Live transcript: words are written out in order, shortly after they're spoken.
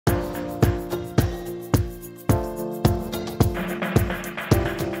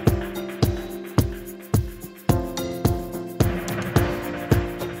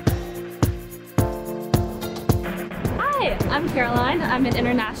Caroline. I'm an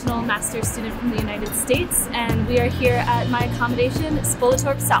international master's student from the United States, and we are here at my accommodation,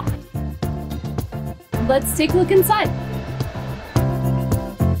 Spoletorp South. Let's take a look inside.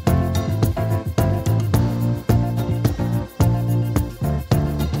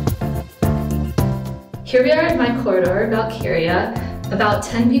 Here we are at my corridor, Valkyria. About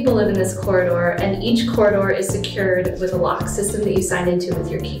 10 people live in this corridor, and each corridor is secured with a lock system that you sign into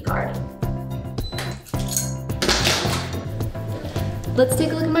with your key card. Let's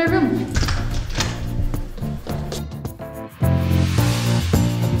take a look at my room.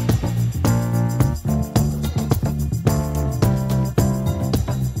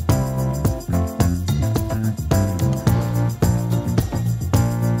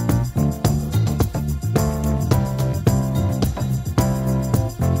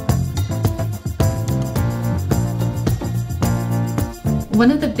 One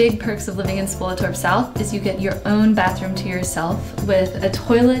of the big perks of living in Spoletorp South is you get your own bathroom to yourself with a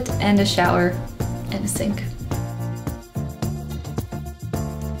toilet and a shower and a sink.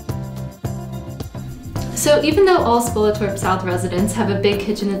 So even though all Spoletorp South residents have a big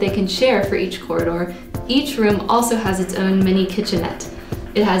kitchen that they can share for each corridor, each room also has its own mini kitchenette.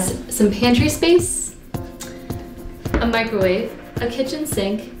 It has some pantry space, a microwave, a kitchen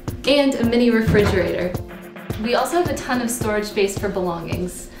sink, and a mini refrigerator. We also have a ton of storage space for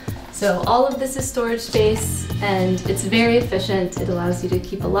belongings. So all of this is storage space, and it's very efficient. It allows you to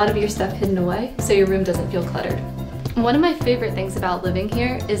keep a lot of your stuff hidden away so your room doesn't feel cluttered. One of my favorite things about living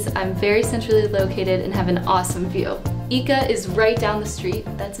here is I'm very centrally located and have an awesome view. ICA is right down the street,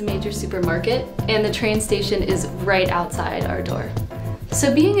 that's a major supermarket, and the train station is right outside our door.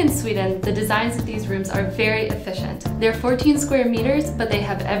 So being in Sweden, the designs of these rooms are very efficient. They're 14 square meters, but they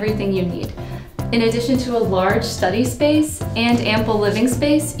have everything you need. In addition to a large study space and ample living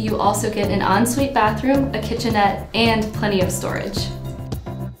space, you also get an ensuite bathroom, a kitchenette, and plenty of storage.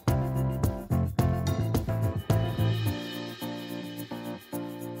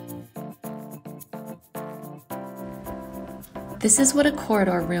 This is what a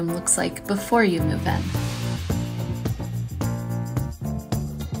corridor room looks like before you move in.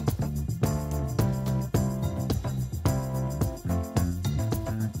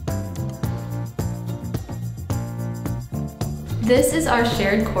 This is our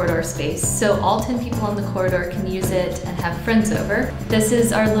shared corridor space, so all 10 people on the corridor can use it and have friends over. This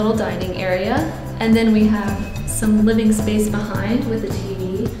is our little dining area, and then we have some living space behind with a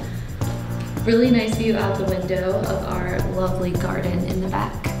TV. Really nice view out the window of our lovely garden in the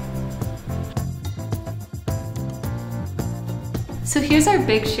back. So here's our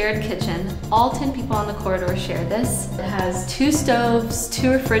big shared kitchen. All 10 people on the corridor share this. It has 2 stoves,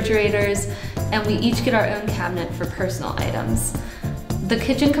 2 refrigerators, and we each get our own cabinet for personal items. The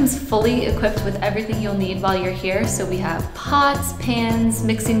kitchen comes fully equipped with everything you'll need while you're here, so we have pots, pans,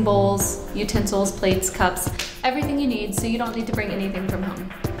 mixing bowls, utensils, plates, cups, everything you need so you don't need to bring anything from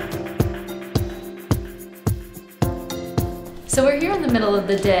home. So we're here in the middle of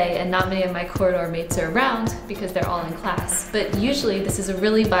the day and not many of my corridor mates are around because they're all in class, but usually this is a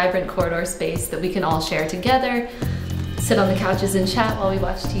really vibrant corridor space that we can all share together, sit on the couches and chat while we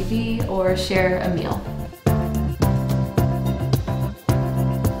watch TV, or share a meal.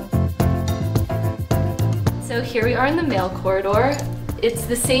 So here we are in the mail corridor. It's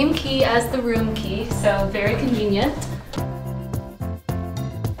the same key as the room key, so very convenient.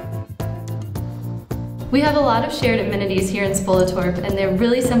 We have a lot of shared amenities here in Spoletorp, and they're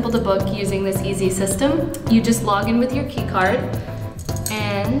really simple to book using this easy system. You just log in with your key card,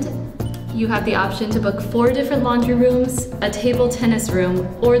 and you have the option to book 4 different laundry rooms, a table tennis room,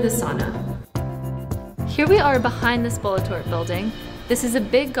 or the sauna. Here we are behind the Spoletorp building. This is a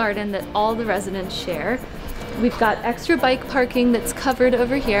big garden that all the residents share. We've got extra bike parking that's covered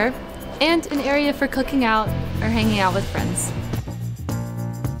over here, and an area for cooking out or hanging out with friends.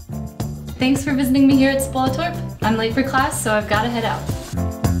 Thanks for visiting me here at Spoletorp. I'm late for class, so I've got to head out.